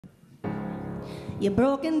You're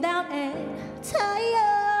broken down and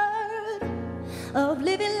tired of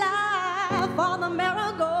living life on the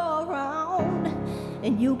merry-go-round,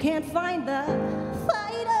 and you can't find the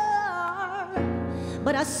fighter,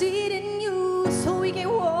 but I see it in you, so we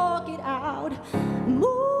can walk it out.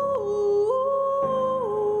 Move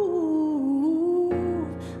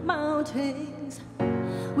mountains,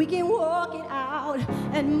 we can walk it out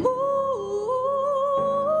and move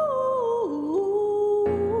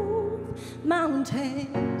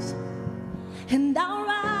mountains. And I'll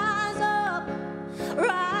rise up,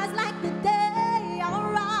 rise like the day.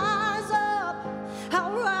 I'll rise up,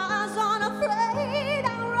 I'll rise unafraid.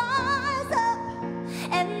 I'll rise up,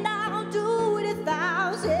 and I'll do it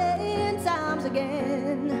 1,000 times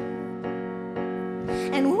again.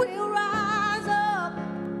 And we'll rise up,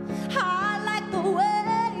 high like the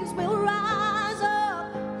waves. We'll rise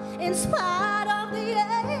up, in spite of the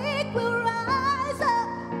ache. We'll rise up,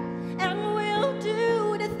 and we'll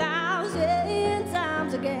do it 1,000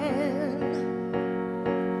 times again.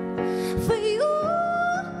 For you,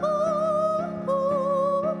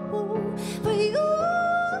 for you,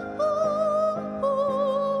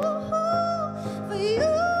 for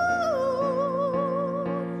you,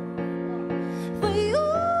 for you.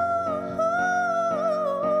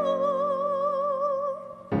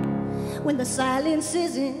 When the silence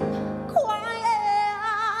isn't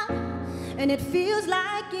quiet and it feels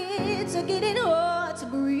like it's getting hard to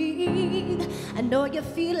breathe, I know you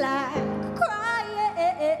feel like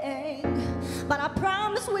crying, but I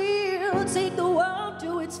promise we'll take the world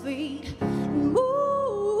to its feet. Move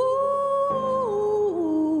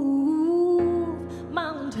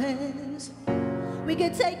mountains, we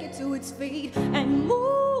can take it to its feet and move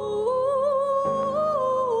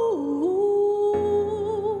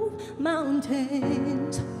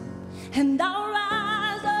mountains. And I'll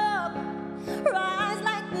rise up, rise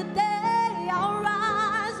like the day. I'll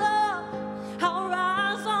rise up, I'll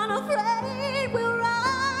rise unafraid. We'll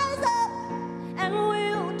rise up, and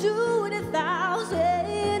we'll do it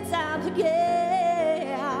 1,000 times again.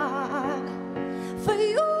 For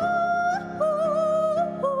you,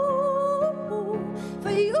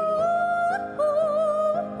 for you,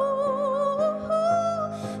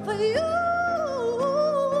 for you,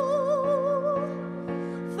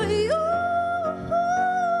 for you.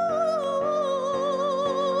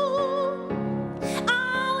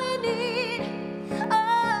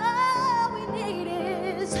 All we need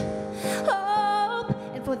is hope,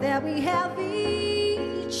 and for that we have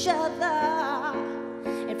each other,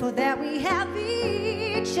 and for that we have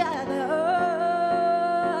each other.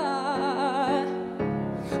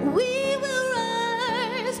 We will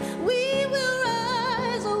rise, we will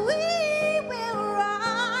rise, we will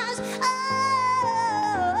rise up.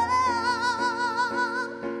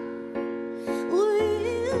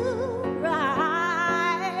 We'll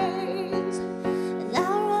rise, and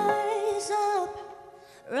I'll rise up,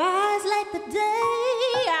 rise like the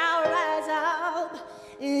day. I'll rise up,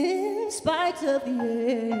 in spite of the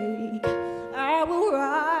ache. I will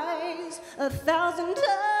rise 1,000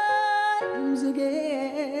 times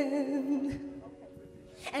again.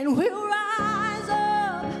 And we'll rise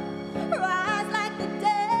up, rise like the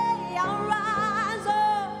day. I'll rise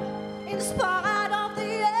up, in spite of the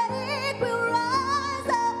ache. We'll rise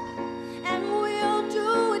up, and we'll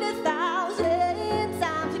do it 1,000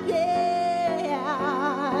 times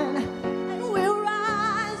again. And we'll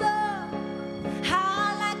rise up,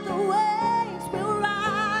 high like the waves. We'll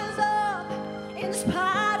rise up, in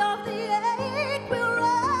spite of the ache. We'll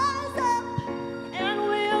rise up, and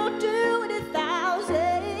we'll do it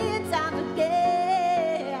 1,000 times again.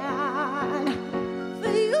 For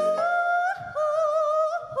you,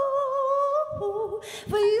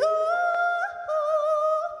 for you,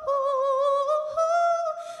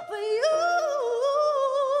 for you,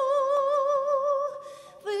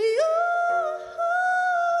 for you.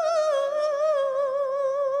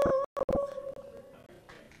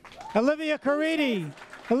 Olivia Caridi.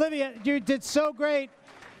 Olivia, you did so great.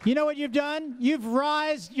 You know what you've done? You're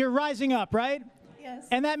rising up, right? Yes.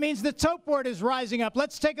 And that means the tote board is rising up.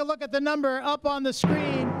 Let's take a look at the number up on the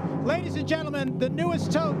screen. Ladies and gentlemen, the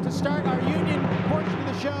newest tote to start our union portion of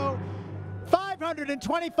the show,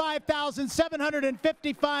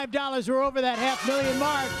 $525,755. We're over that $500,000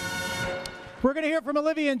 mark. We're going to hear from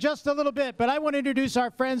Olivia in just a little bit, but I want to introduce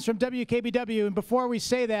our friends from WKBW. And before we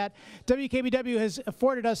say that, WKBW has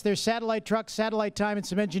afforded us their satellite trucks, satellite time, and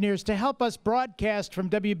some engineers to help us broadcast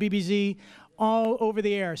from WBBZ all over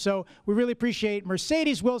the air. So we really appreciate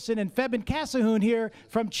Mercedes Wilson and Febin Cassahoon here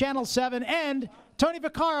from Channel 7 and Tony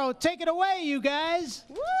Vaccaro. Take it away, you guys.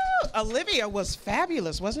 Woo! Olivia was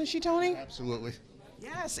fabulous, wasn't she, Tony? Absolutely.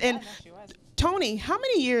 Yes, and Tony, how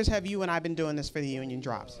many years have you and I been doing this for the Union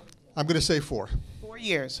Drops? I'm going to say 4. 4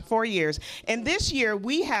 years, 4 years. And this year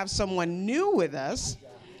we have someone new with us,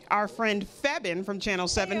 our friend Febin from Channel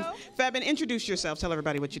 7. Heyo. Febin, introduce yourself. Tell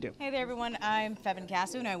everybody what you do. Hey there, everyone. I'm Febin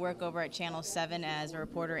Cassu, and I work over at Channel 7 as a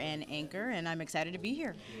reporter and anchor, and I'm excited to be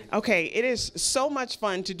here. Okay, it is so much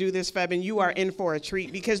fun to do this, Febin. You are in for a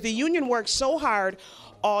treat because the Union works so hard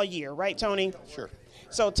all year, right, Tony? Sure.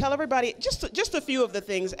 So tell everybody just a few of the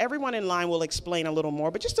things. Everyone in line will explain a little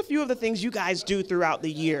more, but just a few of the things you guys do throughout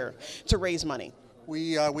the year to raise money.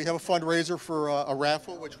 We have a fundraiser for a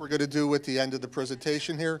raffle, which we're going to do at the end of the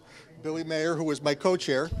presentation here. Billy Mayer, who is my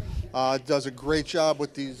co-chair, does a great job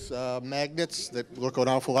with these magnets that look an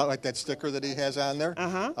awful lot like that sticker that he has on there.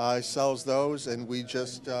 He sells those, and we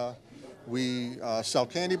just we sell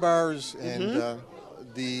candy bars, and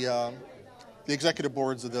the executive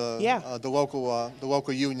boards of the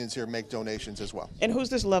local unions here make donations as well. And who's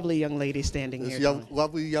this lovely young lady standing This here?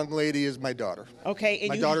 lovely young lady is my daughter. Okay, and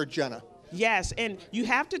my daughter Jenna. Yes, and you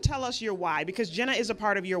have to tell us your why, because Jenna is a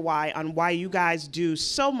part of your why on why you guys do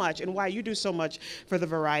so much and why you do so much for the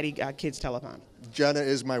Variety Kids Telethon. Jenna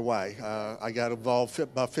is my why. I got involved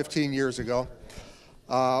about 15 years ago.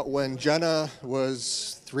 When Jenna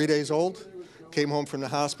was 3 days old, came home from the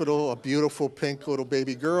hospital, a beautiful pink little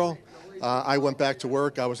baby girl. I went back to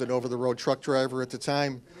work. I was an over-the-road truck driver at the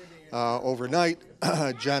time. Overnight,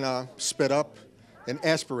 Jenna spit up and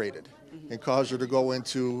aspirated and caused her to go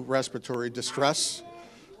into respiratory distress.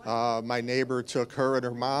 My neighbor took her and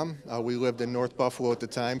her mom. We lived in North Buffalo at the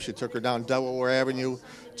time. She took her down Delaware Avenue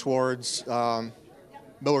towards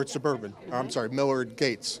Millard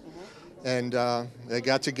Gates. And they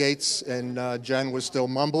got to Gates, and Jen was still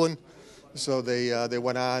mumbling. So they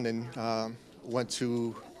went on and went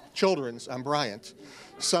to Children's on Bryant.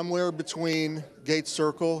 Somewhere between Gates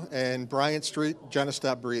Circle and Bryant Street, Jenna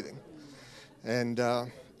stopped breathing. And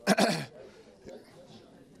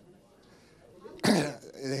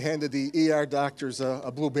they handed the ER doctors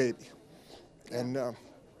a blue baby. And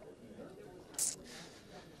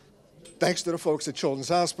thanks to the folks at Children's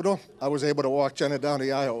Hospital, I was able to walk Jenna down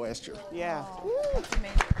the aisle last year. Yeah. That's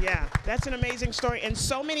amazing. Yeah, that's an amazing story. And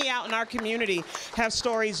so many out in our community have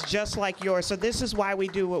stories just like yours. So this is why we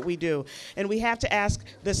do what we do. And we have to ask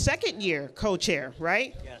the second year co-chair,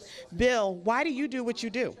 right? Yes. Bill, why do you do what you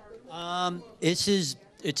do?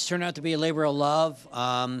 It's turned out to be a labor of love.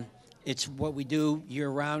 It's what we do year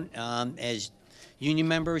round. As union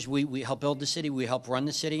members, we help build the city, we help run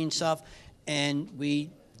the city and stuff, and we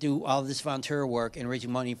do all this volunteer work and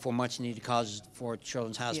raising money for much needed causes for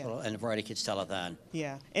Children's Hospital and the Variety Kids Telethon.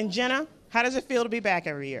 Yeah. And Jenna, how does it feel to be back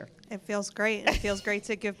every year? It feels great. It feels great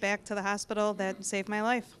to give back to the hospital that saved my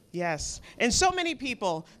life. Yes. And so many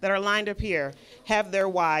people that are lined up here have their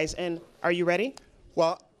whys. And are you ready?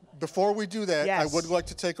 Well, before we do that, Yes. I would like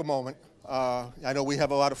to take a moment. I know we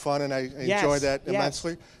have a lot of fun, and I Yes, enjoy that yes.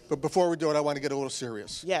 immensely. But before we do it, I want to get a little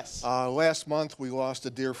serious. Yes. Last month, we lost a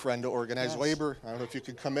dear friend to organized labor. I don't know if you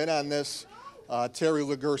can come in on this. Terry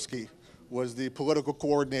Legursky was the political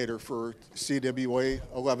coordinator for CWA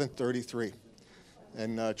 1133.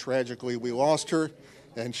 And tragically, we lost her.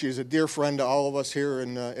 And she's a dear friend to all of us here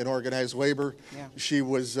in organized labor. Yeah. She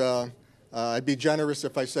was, I'd be generous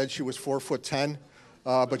if I said she was 4'10".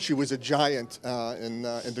 But she was a giant in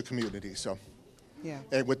the community. So, Yeah.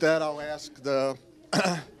 And with that, I'll ask the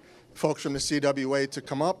folks from the CWA to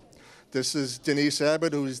come up. This is Denise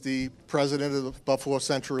Abbott, who's the president of the Buffalo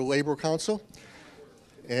Central Labor Council,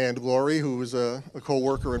 and Lori, who is a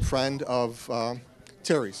co-worker and friend of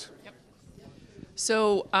Terry's.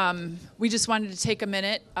 So we just wanted to take a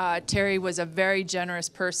minute. Terry was a very generous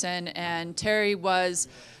person, and Terry was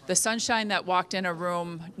the sunshine that walked in a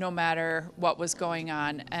room no matter what was going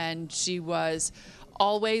on. And she was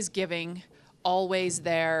always giving, always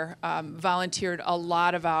there, volunteered a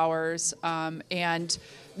lot of hours, and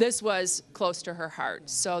this was close to her heart.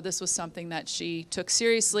 So this was something that she took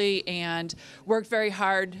seriously and worked very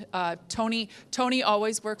hard. Tony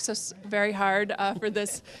always works us very hard for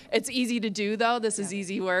this. It's easy to do, though. This is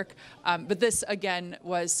easy work. But this, again,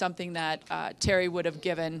 was something that Terry would have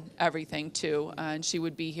given everything to, and she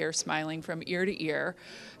would be here smiling from ear to ear.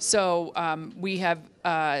 So we have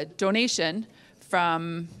a donation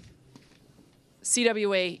from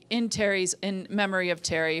CWA in memory of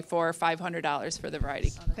Terry for $500 for the Variety.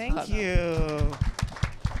 Thank you.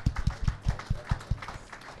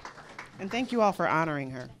 And thank you all for honoring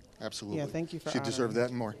her. Absolutely. Yeah, thank you for She honoring deserved her. that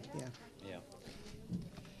and more. Yeah.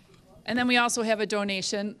 And then we also have a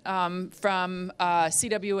donation from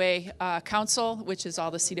CWA Council, which is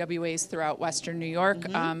all the CWAs throughout Western New York,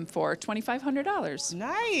 for $2,500.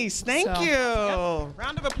 Nice. Thank you. Yep.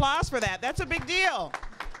 Round of applause for that. That's a big deal.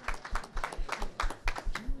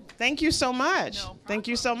 Thank you so much. Thank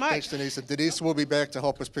you so much. Thanks, Denise. And Denise will be back to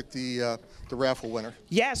help us pick the raffle winner.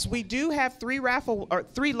 Yes, we do have three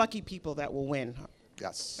lucky people that will win.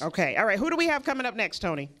 Yes. Okay. All right. Who do we have coming up next,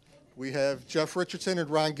 Tony? We have Jeff Richardson and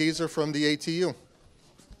Ron Gieser from the ATU.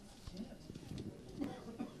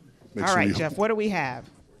 All right, Jeff, what do we have?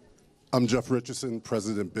 I'm Jeff Richardson,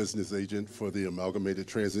 President Business Agent for the Amalgamated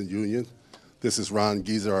Transit Union. This is Ron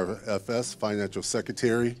Gieser, our FS, Financial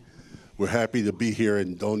Secretary. We're happy to be here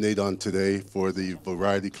and donate on today for the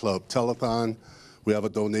Variety Club Telethon. We have a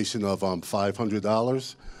donation of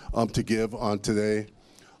 $500 to give on today.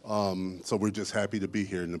 So we're just happy to be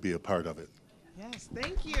here and to be a part of it. Yes,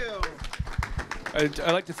 thank you. I'd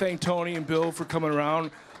like to thank Tony and Bill for coming around.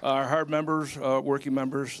 Our hard members, working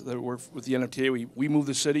members that work with the NFTA, we move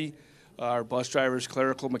the city. Our bus drivers,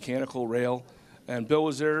 clerical, mechanical, rail. And Bill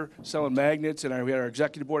was there selling magnets, and we had our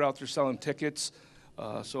executive board out there selling tickets.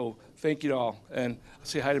 So thank you all. And I'll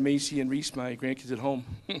say hi to Macy and Reese, my grandkids at home.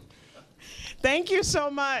 Thank you so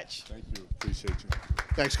much. Thank you. Appreciate you.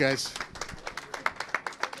 Thanks, guys.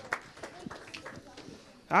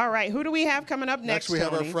 All right, who do we have coming up next, Next, we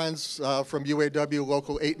have our Tony? friends from UAW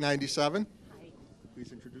Local 897.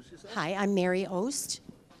 Please introduce yourself. Hi, I'm Mary Ost.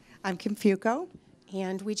 I'm Kim Fuco.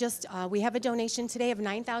 And we have a donation today of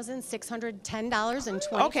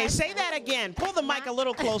 $9,610.25. Okay, say that again. Pull the mic a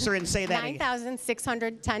little closer and say that again.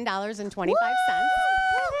 $9,610.25.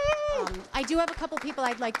 I do have a couple people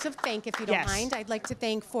I'd like to thank, if you don't mind. I'd like to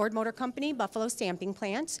thank Ford Motor Company, Buffalo Stamping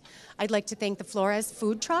Plant. I'd like to thank the Flores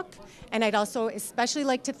Food Truck. And I'd also especially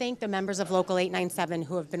like to thank the members of Local 897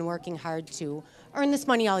 who have been working hard to earn this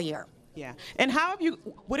money all year. Yeah. And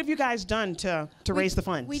what have you guys done to raise the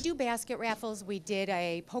funds? We do basket raffles. We did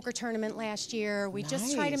a poker tournament last year. We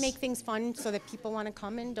just try to make things fun so that people want to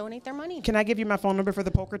come and donate their money. Can I give you my phone number for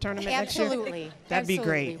the poker tournament next year? Absolutely. That'd be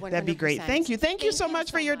great. 100%. That'd be great. Thank you. Thank you so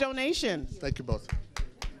much for your donation. Thank you both.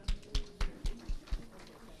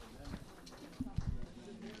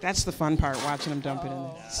 That's the fun part, watching them dump it in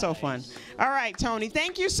there. So fun. All right, Tony,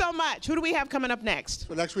 thank you so much. Who do we have coming up next?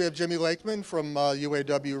 So next we have Jimmy Lakeman from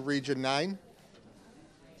UAW Region 9.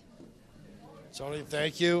 Tony,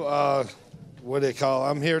 thank you. What do you call it?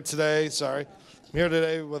 I'm here today, I'm here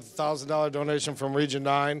today with a $1,000 donation from Region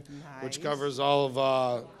 9, which covers all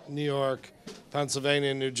of New York, Pennsylvania,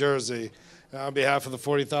 and New Jersey. And on behalf of the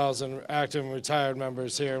 40,000 active and retired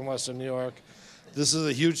members here in Western New York, this is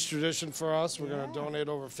a huge tradition for us. We're going to donate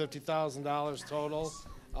over $50,000 total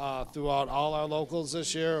throughout all our locals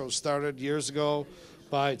this year. It was started years ago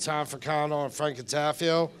by Tom Fricano and Frank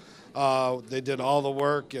Catafio. They did all the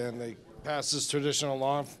work, and they passed this tradition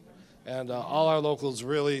along. And all our locals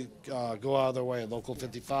really go out of their way. Local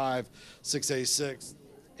 55, 686,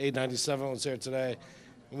 897 was here today.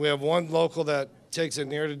 And we have one local that takes it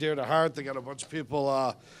near to dear to heart. They got a bunch of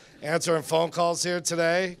people answering phone calls here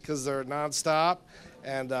today because they're nonstop.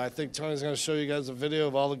 And I think Tony's going to show you guys a video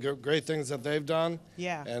of all the great things that they've done.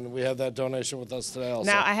 Yeah. And we have that donation with us today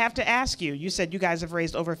also. Now, I have to ask you, you said you guys have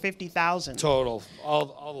raised over $50,000. Total, all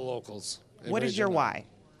the locals. What is your why?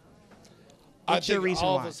 What's your reason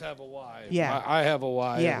all why? of us have a why. Yeah. I have a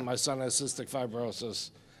why. Yeah. And my son has cystic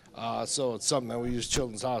fibrosis. So it's something that we use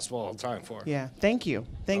Children's Hospital all the time for. Yeah. Thank you.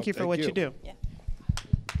 Thank you for what you do. Yeah.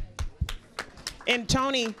 And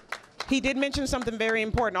Tony, he did mention something very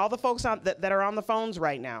important. All the folks that are on the phones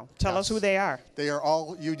right now, tell us who they are. They are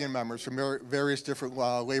all union members from various different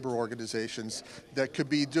labor organizations that could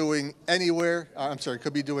be doing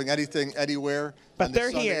could be doing anything, anywhere. But on they're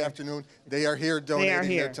this Sunday here. afternoon. They are here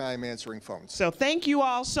donating their time answering phones. So thank you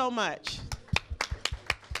all so much.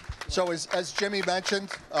 So as Jimmy mentioned,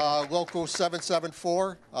 Local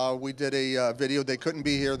 774, we did a video. They couldn't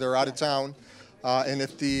be here. They're out of town. And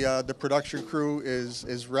if the production crew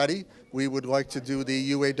is ready, we would like to do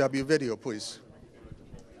the UAW video, please.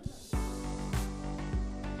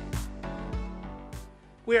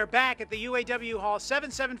 We are back at the UAW Hall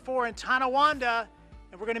 774 in Tonawanda,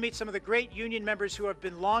 and we're going to meet some of the great union members who have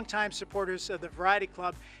been longtime supporters of the Variety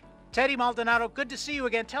Club. Teddy Maldonado, good to see you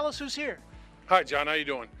again. Tell us who's here. Hi, John. How you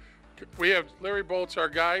doing? We have Larry Boltz, our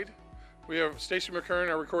guide. We have Stacy McKern,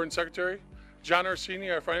 our recording secretary. John Orsini,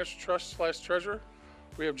 our financial trust/treasurer.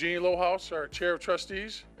 We have Jeannie Lowhouse, our chair of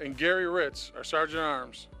trustees, and Gary Ritz, our sergeant at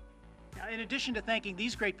arms. Now, in addition to thanking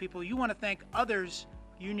these great people, you want to thank others,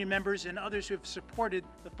 union members, and others who have supported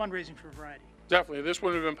the fundraising for Variety. Definitely, this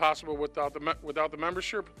wouldn't have been possible without the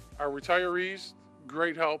membership. Our retirees,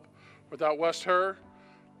 great help. without West Her,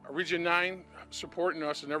 Region 9 supporting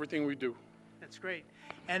us in everything we do. That's great.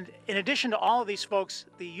 And in addition to all of these folks,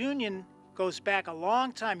 the union goes back a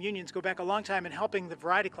long time. Unions go back a long time in helping the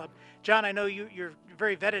Variety Club. John, I know you're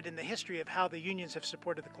very vetted in the history of how the unions have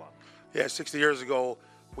supported the club. Yeah, 60 years ago,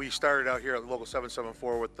 we started out here at Local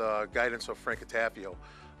 774 with the guidance of Frank Catafio.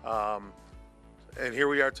 And here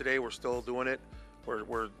we are today, we're still doing it.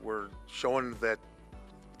 We're showing that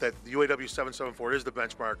the UAW 774 is the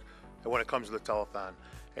benchmark when it comes to the telethon.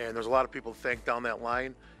 And there's a lot of people to thank down that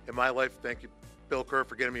line. In my life, thank you, Bill Kerr,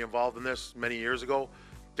 for getting me involved in this many years ago.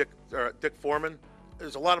 Dick Foreman,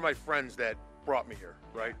 there's a lot of my friends that brought me here,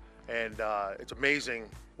 right? And it's amazing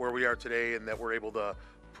where we are today and that we're able to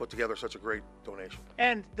put together such a great donation.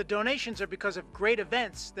 And the donations are because of great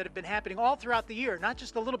events that have been happening all throughout the year, not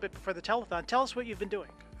just a little bit before the telethon. Tell us what you've been doing.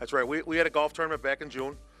 That's right. We had a golf tournament back in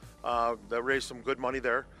June that raised some good money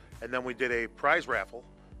there. And then we did a prize raffle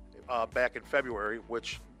back in February,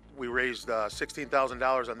 which we raised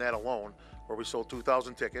 $16,000 on that alone, where we sold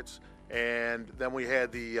 2,000 tickets. And then we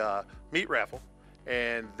had the meat raffle,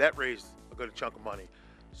 and that raised a good chunk of money.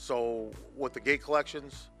 So with the gate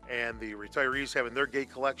collections and the retirees having their gate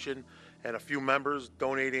collection and a few members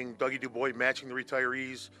donating, Dougie DuBois matching the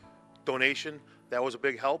retirees' donation, that was a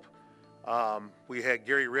big help. We had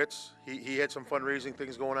Gary Ritz, he had some fundraising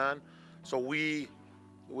things going on. So we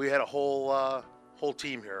had a whole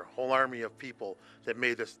team here, a whole army of people that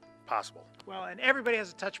made this possible. Well, and everybody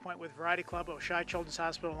has a touch point with Variety Club, Oshai Children's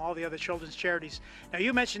Hospital, and all the other children's charities. Now,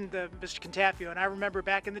 you mentioned Mr. Catafio, and I remember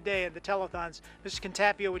back in the day at the telethons, Mr.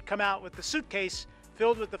 Catafio would come out with the suitcase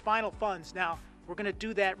filled with the final funds. Now, we're going to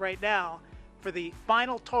do that right now for the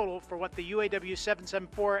final total for what the UAW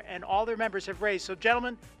 774 and all their members have raised. So,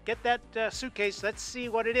 gentlemen, get that suitcase. Let's see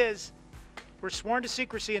what it is. We're sworn to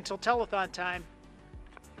secrecy until telethon time.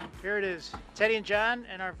 Here it is. Teddy and John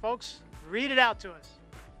and our folks, read it out to us.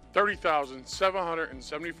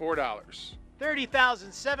 $30,774.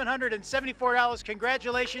 $30,774.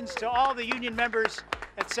 Congratulations to all the union members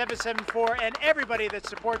at 774 and everybody that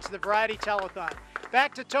supports the Variety Telethon.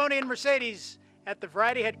 Back to Tony and Mercedes at the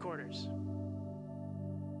Variety headquarters.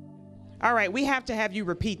 All right, we have to have you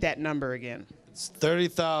repeat that number again. It's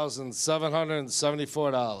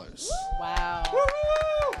 $30,774. Wow.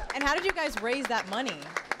 And how did you guys raise that money?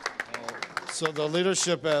 So the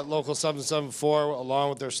leadership at Local 774, along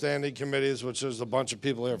with their standing committees, which there's a bunch of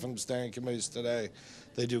people here from the standing committees today,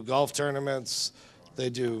 they do golf tournaments, they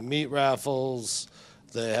do meat raffles,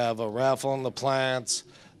 they have a raffle in the plants,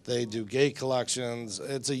 they do gate collections.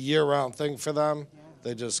 It's a year-round thing for them.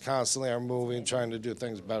 They just constantly are moving, trying to do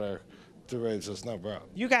things better to raise this number up.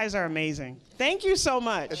 You guys are amazing. Thank you so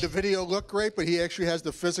much. And the video looked great, but he actually has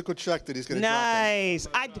the physical check that he's going to drop in. Nice.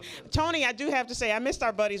 Tony, I do have to say, I missed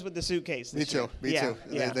our buddies with the suitcase. Me too. Me too.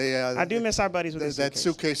 Yeah. I do miss our buddies with the suitcase. That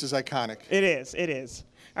suitcase is iconic. It is. It is.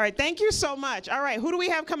 All right. Thank you so much. All right. Who do we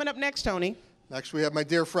have coming up next, Tony? Next, we have my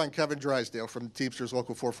dear friend, Kevin Drysdale from Teamsters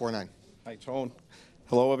Local 449. Hi, Tone.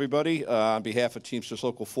 Hello, everybody. On behalf of Teamsters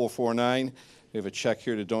Local 449, we have a check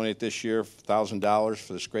here to donate this year, $1,000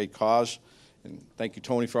 for this great cause. And thank you,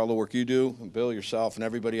 Tony, for all the work you do, and Bill, yourself, and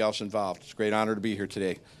everybody else involved. It's a great honor to be here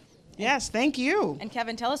today. Yes, thank you. And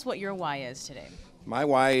Kevin, tell us what your why is today. My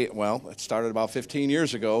why, well, it started about 15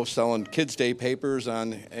 years ago selling Kids' Day papers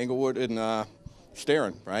on Englewood and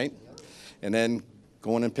Starin, right? And then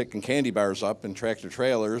going and picking candy bars up in tractor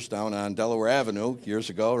trailers down on Delaware Avenue years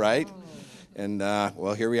ago, right? Oh. And,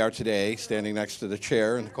 well, here we are today, standing next to the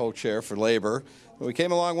chair and the co-chair for labor. But we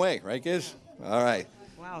came a long way, right, kids? All right.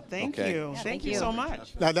 Wow, thank you. Yeah, thank you so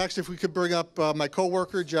much. Now, next, if we could bring up my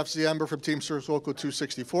co-worker, Jeff Ziemba from Teamsters Local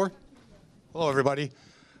 264. Hello, everybody.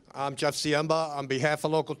 I'm Jeff Ziemba. On behalf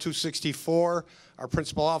of Local 264, our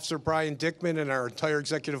principal officer, Brian Dickman, and our entire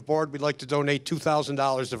executive board, we'd like to donate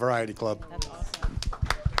 $2,000 to Variety Club. That's awesome.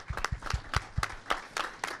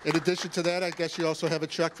 In addition to that, I guess you also have a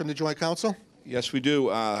check from the Joint Council? Yes, we do.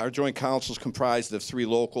 Our Joint Council is comprised of 3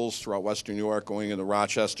 locals throughout Western New York going into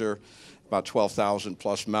Rochester, about 12,000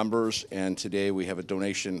 plus members, and today we have a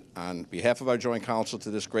donation on behalf of our Joint Council to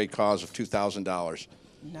this great cause of $2,000.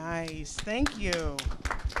 Nice. Thank you.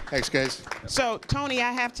 Thanks, guys. So, Tony,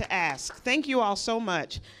 I have to ask, thank you all so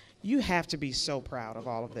much. You have to be so proud of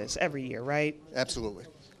all of this every year, right? Absolutely.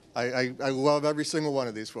 I love every single one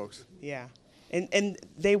of these folks. Yeah. And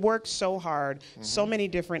they work so hard, so many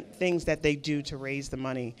different things that they do to raise the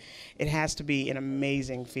money. It has to be an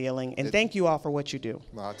amazing feeling. And thank you all for what you do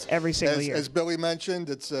every single year. As Billy mentioned,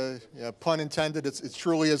 it's pun intended, it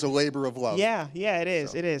truly is a labor of love. Yeah, it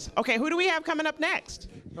is. So. It is. Okay, who do we have coming up next?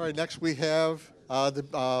 All right, next we have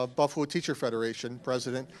the Buffalo Teacher Federation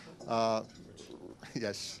president,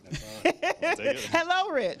 Yes. Hello,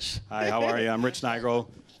 Rich. Hi, how are you? I'm Rich Nigro.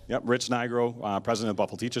 Yep, Rich Nigro, President of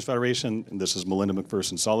Buffalo Teachers Federation. And this is Melinda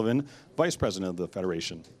McPherson Sullivan, Vice President of the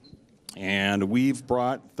Federation. And we've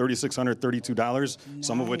brought $3,632,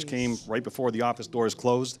 some of which came right before the office doors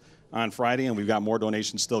closed on Friday, and we've got more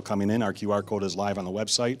donations still coming in. Our QR code is live on the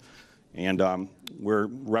website, and we're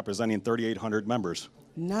representing 3,800 members.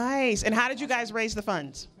 Nice. And how did you guys raise the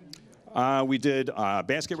funds? We did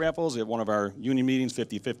basket raffles at one of our union meetings,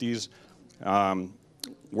 50/50s,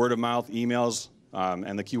 word of mouth, emails,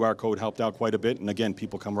 and the QR code helped out quite a bit. And again,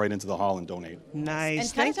 people come right into the hall and donate. Nice.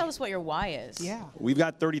 And kind of tell us what your why is. Yeah. We've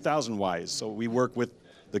got 30,000 Ys, so we work with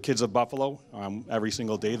the kids of Buffalo every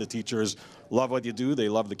single day. The teachers love what you do. They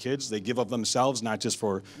love the kids. They give of themselves, not just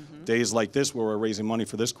for days like this where we're raising money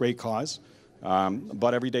for this great cause,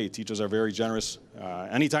 but every day. Teachers are very generous.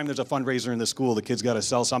 Anytime there's a fundraiser in the school, the kids got to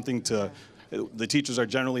sell something to. The teachers are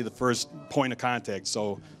generally the first point of contact,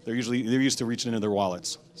 so they're used to reaching into their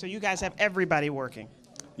wallets. So you guys have everybody working.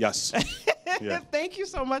 Yes. Yeah. Thank you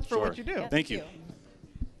so much for what you do. Yeah, thank you.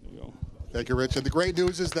 Thank you, Rich. And the great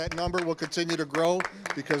news is that number will continue to grow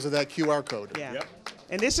because of that QR code. Yeah. Yep.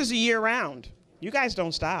 And this is a year-round. You guys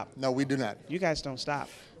don't stop. No, we do not. You guys don't stop.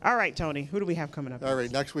 All right, Tony, who do we have coming up? All right,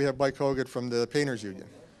 next we have Mike Hogan from the Painters Union.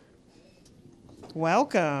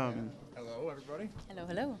 Welcome. Hello, everybody. Hello,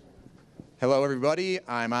 hello. Hello, everybody.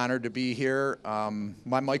 I'm honored to be here. I'm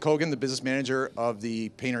Mike Hogan, the business manager of the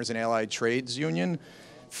Painters and Allied Trades Union.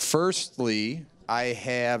 Firstly, I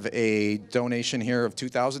have a donation here of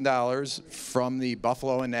 $2,000 from the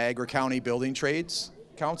Buffalo and Niagara County Building Trades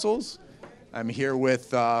Councils. I'm here with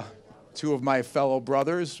two of my fellow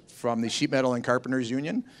brothers from the Sheet Metal and Carpenters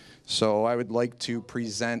Union. So I would like to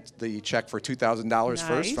present the check for $2,000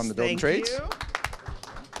 first from the Building Trades. You.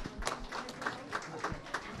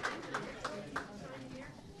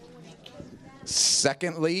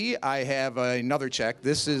 Secondly, I have another check.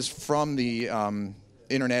 This is from the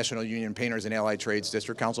International Union Painters and Allied Trades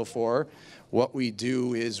District Council 4. What we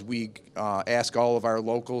do is we ask all of our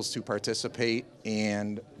locals to participate,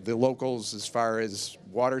 and the locals as far as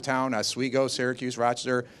Watertown, Oswego, Syracuse,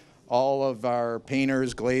 Rochester, all of our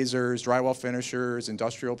painters, glazers, drywall finishers,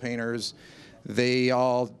 industrial painters, they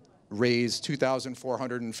all raise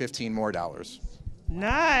 $2,415 more.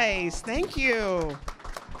 Nice. Thank you.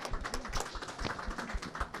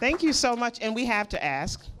 Thank you so much. And we have to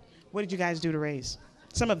ask, what did you guys do to raise?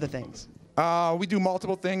 Some of the things. We do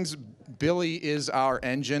multiple things. Billy is our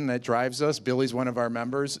engine that drives us. Billy's one of our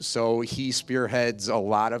members, so he spearheads a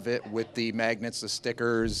lot of it with the magnets, the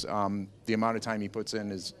stickers. The amount of time he puts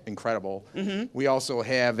in is incredible. We also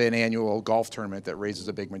have an annual golf tournament that raises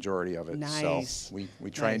a big majority of it. Nice. So we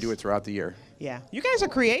try and do it throughout the year. Yeah. You guys are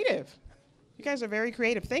creative. You guys are very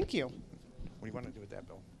creative. Thank you. What do you want to do with that,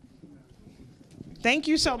 Bill? Thank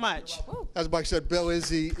you so much. As Mike said, Bill is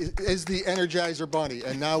the Energizer Bunny,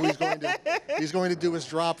 and now he's going to do his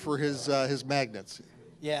drop for his magnets.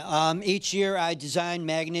 Yeah, each year I design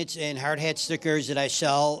magnets and hard hat stickers that I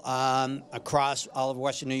sell across all of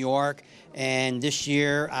Western New York. And this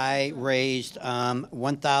year I raised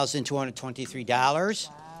 $1,223.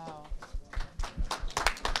 Wow.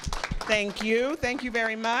 Thank you. Thank you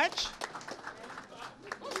very much.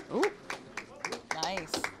 Ooh.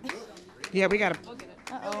 Nice. Yeah, we got to.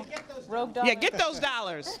 Uh-oh. Rogue dollar. Yeah, get those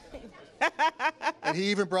dollars. And he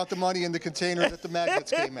even brought the money in the container that the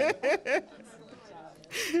magnets came in.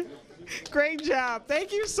 Great job.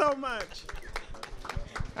 Thank you so much.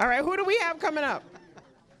 All right, who do we have coming up?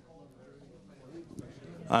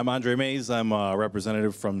 I'm Andre Mays. I'm a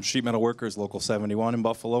representative from Sheet Metal Workers, Local 71 in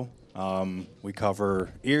Buffalo. We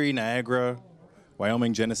cover Erie, Niagara,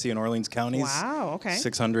 Wyoming, Genesee, and Orleans counties. Wow, okay.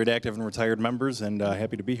 600 active and retired members, and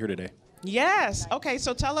happy to be here today. Yes. Okay,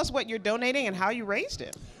 so tell us what you're donating and how you raised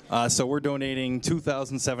it. So we're donating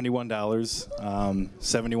 $2,071.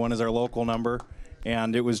 71 is our local number,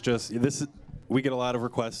 and it was just we get a lot of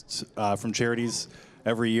requests from charities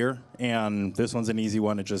every year, and this one's an easy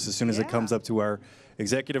one. It just as soon as it comes up to our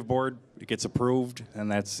executive board, it gets approved,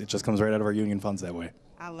 and it just comes right out of our union funds that way.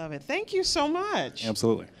 I love it. Thank you so much.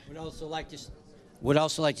 Absolutely. Would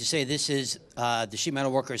also like to say this is the Sheet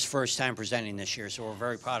Metal Workers' first time presenting this year, so we're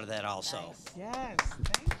very proud of that also. Nice. Yes,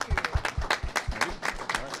 thank you.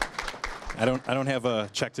 I don't have a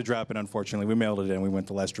check to drop in, unfortunately. We mailed it in. We went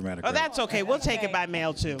the less dramatic. Oh, that's okay. We'll take it by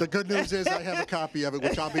mail, too. The good news is I have a copy of it,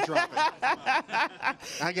 which I'll be dropping. I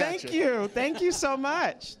got Thank you. Thank you so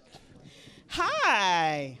much.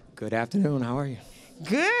 Hi. Good afternoon. How are you?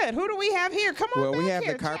 Good. Who do we have here? Come on Well, we back have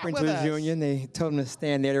here. the Chat with Carpenters us. Union. They told them to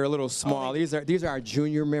stand there. They're a little small. These are our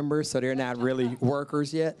junior members, so they're not really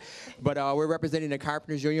workers yet. But we're representing the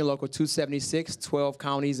Carpenters Union, Local 276, 12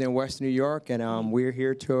 counties in Western New York, and we're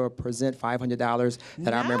here to present $500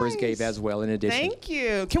 that our members gave as well. In addition, Thank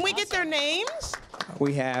you. Can we get their names?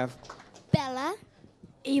 we have Bella,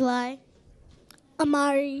 Eli,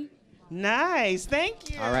 Amari. Nice. Thank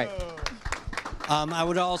you. all right. I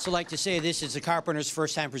would also like to say this is the Carpenters'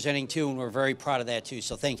 first time presenting too, and we're very proud of that too.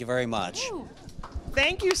 So thank you very much.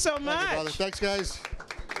 Thank you so Thank you, much. brother. Thanks, guys.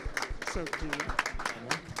 So cute.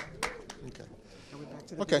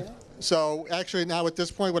 Okay. So actually now at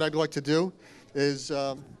this point, what I'd like to do is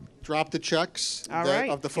drop the checks All right.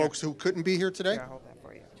 of the folks who couldn't be here today. Here, I'll hold that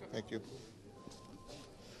for you. Thank you.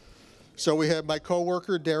 So we have my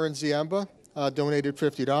coworker, Darren Ziemba, donated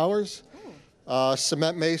 $50.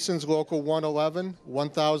 Cement Masons, Local 111,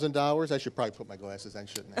 $1,000. I should probably put my glasses on,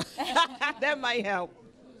 shouldn't I? That might help.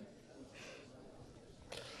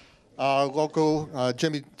 Local,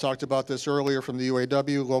 Jimmy talked about this earlier from the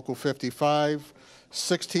UAW, Local 55,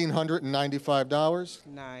 $1,695.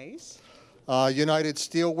 Nice. United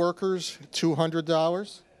Steelworkers,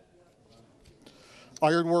 $200.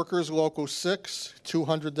 Ironworkers, Local 6,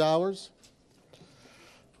 $200.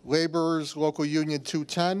 Laborers, Local Union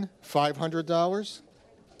 210, $500.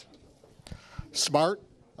 Smart,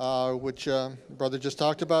 which brother just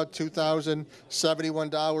talked about,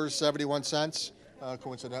 $2,071.71.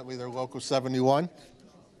 Coincidentally, they're Local 71.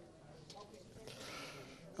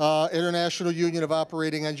 International Union of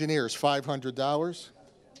Operating Engineers, $500.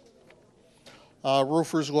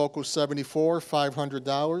 Roofers, Local 74,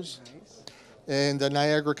 $500. And the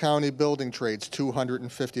Niagara County Building Trades,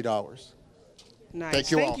 $250. Nice.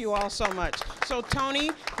 Thank you all. Thank you all so much. So,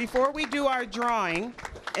 Tony, before we do our drawing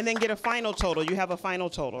and then get a final total, you have a final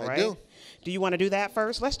total, right? I do. Do you want to do that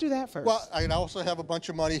first? Let's do that first. Well, I also have a bunch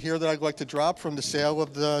of money here that I'd like to drop from the sale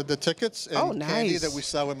of the tickets and Oh, nice. candy that we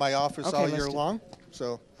sell in my office Okay, all let's year do- long.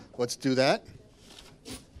 So let's do that.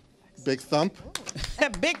 Big thump.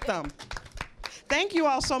 Big thumb. Thank you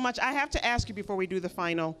all so much. I have to ask you before we do the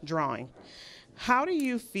final drawing. How do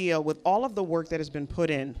you feel with all of the work that has been put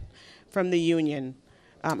in from the union?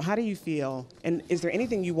 How do you feel? And is there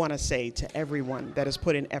anything you want to say to everyone that has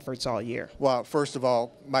put in efforts all year? Well, first of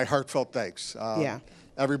all, my heartfelt thanks. Yeah.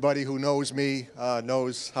 Everybody who knows me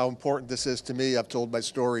knows how important this is to me. I've told my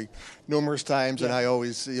story numerous times, and I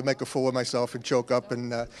always make a fool of myself and choke up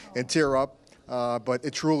and tear up. But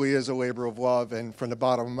it truly is a labor of love, and from the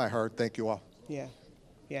bottom of my heart, thank you all. Yeah.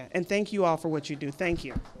 Yeah. And thank you all for what you do. Thank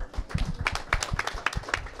you.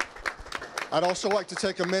 I'd also like to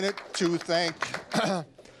take a minute to thank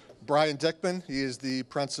Brian Dickman. He is the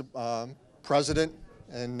president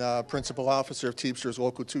and principal officer of Teamsters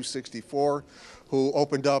Local 264, who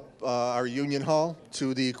opened up our union hall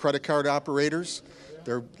to the credit card operators.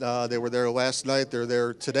 They were there last night. They're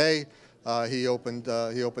there today. He opened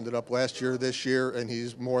it up last year, this year, and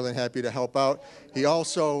he's more than happy to help out. He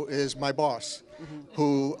also is my boss,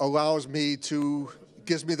 who allows me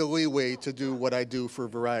gives me the leeway to do what I do for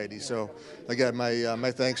Variety. So, again,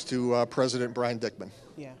 my thanks to President Brian Dickman.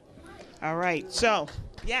 Yeah. All right. So,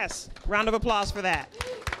 yes, round of applause for that.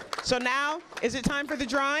 So now, is it time for the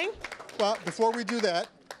drawing? Well, before we do that,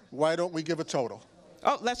 why don't we give a total?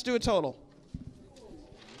 Oh, let's do a total.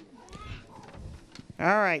 All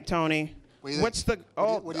right, Tony. What do you think? What's the?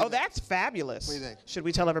 Oh, What do you think? that's fabulous. What do you think? Should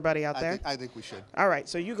we tell everybody out there? I think we should. All right.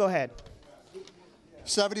 So you go ahead.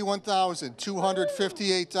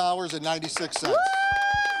 $71,258.96.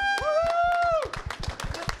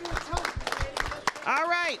 All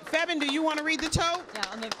right, Febin, do you want to read the tote?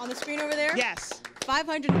 Yeah, on the screen over there? Yes.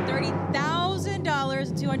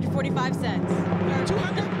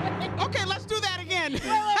 $530,000.245. Okay, let's do that again. Wait.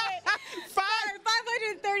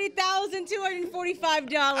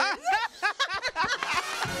 $530,245.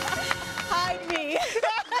 Hide me.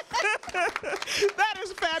 That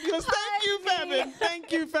is fabulous. Thank you, Febin.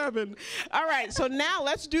 Thank you, Febin. All right, so now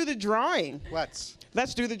let's do the drawing.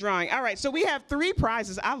 Let's do the drawing. All right, so we have 3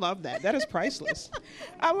 prizes. I love that. That is priceless.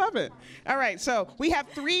 I love it. All right, so we have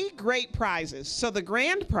 3 great prizes. So the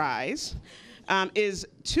grand prize is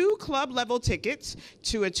 2 club-level tickets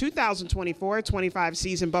to a 2024-25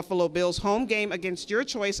 season Buffalo Bills home game against your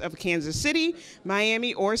choice of Kansas City,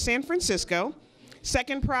 Miami, or San Francisco.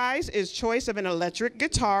 Second prize is choice of an electric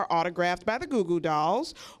guitar autographed by the Goo Goo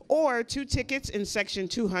Dolls, or 2 tickets in Section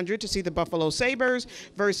 200 to see the Buffalo Sabres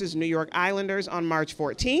versus New York Islanders on March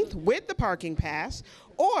 14th with the parking pass,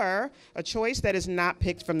 or a choice that is not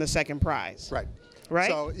picked from the second prize. Right. right?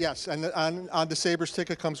 So, yes, and on the Sabres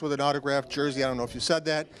ticket comes with an autographed jersey. I don't know if you said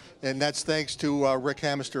that. And that's thanks to Rick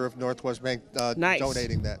Hamister of Northwest Bank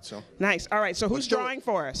donating that. So Nice. All right, so who's drawing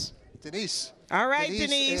for us? Denise. All right,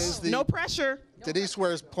 Denise. No pressure. Denise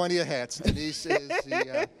wears plenty of hats. Denise is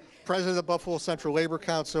the president of Buffalo Central Labor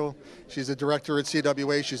Council. She's a director at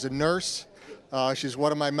CWA. She's a nurse. She's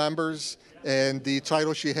one of my members. And the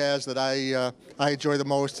title she has that I enjoy the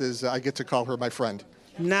most is I get to call her my friend.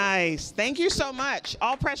 Nice. Thank you so much.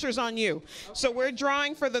 All pressure's on you. So we're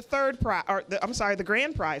drawing for the third prize, or the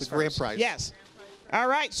grand prize. The grand prize. Yes. All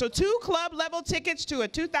right. So 2 club-level tickets to a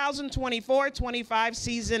 2024-25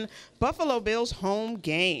 season Buffalo Bills home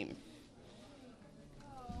game.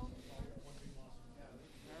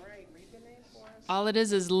 All it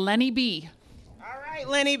is Lenny B. All right,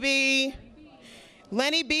 Lenny B.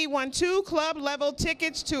 Lenny B won 2 club-level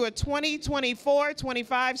tickets to a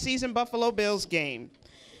 2024-25 season Buffalo Bills game.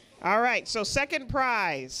 All right, so second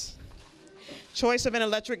prize. Choice of an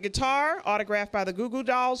electric guitar, autographed by the Goo Goo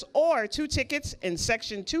Dolls, or 2 tickets in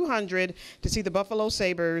Section 200 to see the Buffalo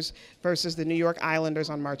Sabres versus the New York Islanders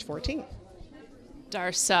on March 14th.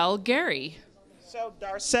 Darcel Gary. So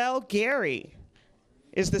Darcel Gary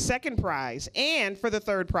is the second prize. And for the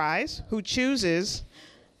third prize, who chooses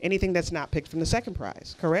anything that's not picked from the second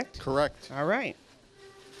prize, correct? Correct. All right.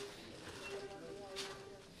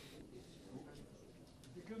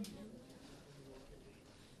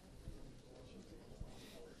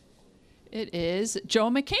 It is Joe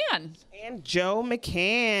McCann. And Joe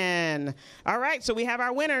McCann. All right, so we have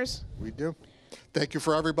our winners. We do. Thank you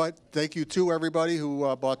for everybody. Thank you to everybody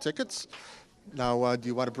who bought tickets. Now, do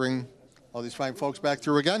you want to bring all these fine folks back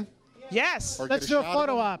through again? Yes. Let's do a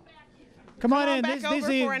photo op. Come on in. These are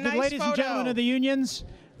the ladies and gentlemen of the unions.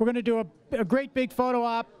 We're going to do a great big photo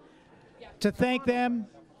op to thank them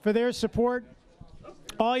for their support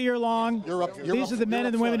all year long. These are the men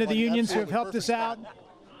and the women of the unions who have helped us out.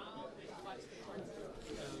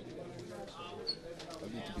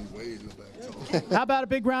 How about a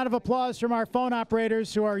big round of applause from our phone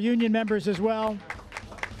operators who are union members as well.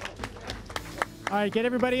 All right, get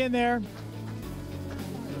everybody in there.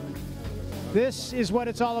 This is what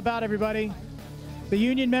it's all about, everybody. The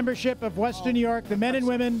union membership of Western New York, the men and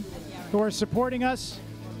women who are supporting us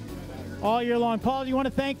all year long. Paul, do you want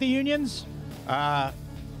to thank the unions?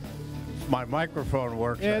 My microphone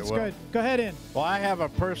works. Yeah, it's good. Go ahead in. Well, I have a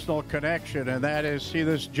personal connection, and that is, see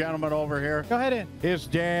this gentleman over here? Go ahead in. His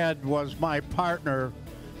dad was my partner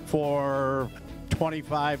for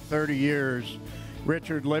 25, 30 years,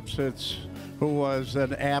 Richard Lipsitz, who was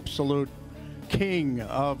an absolute king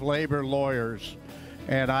of labor lawyers.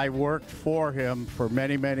 And I worked for him for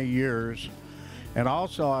many, many years. And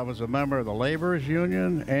also, I was a member of the Laborers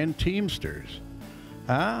Union and Teamsters.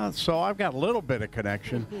 So I've got a little bit of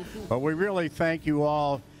connection, but we really thank you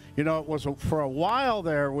all. You know, it was for a while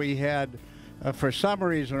there we had, for some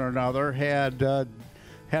reason or another, had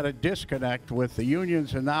a disconnect with the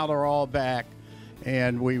unions, and now they're all back,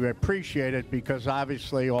 and we appreciate it because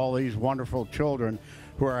obviously all these wonderful children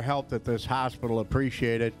who are helped at this hospital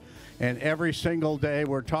appreciate it. And every single day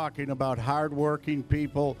we're talking about hardworking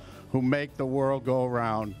people who make the world go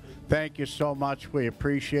around. Thank you so much. We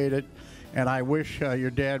appreciate it. And I wish your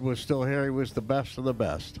dad was still here. He was the best of the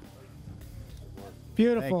best.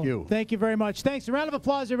 Beautiful. Thank you. Thank you very much. Thanks. A round of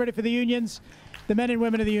applause, everybody, for the unions, the men and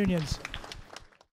women of the unions.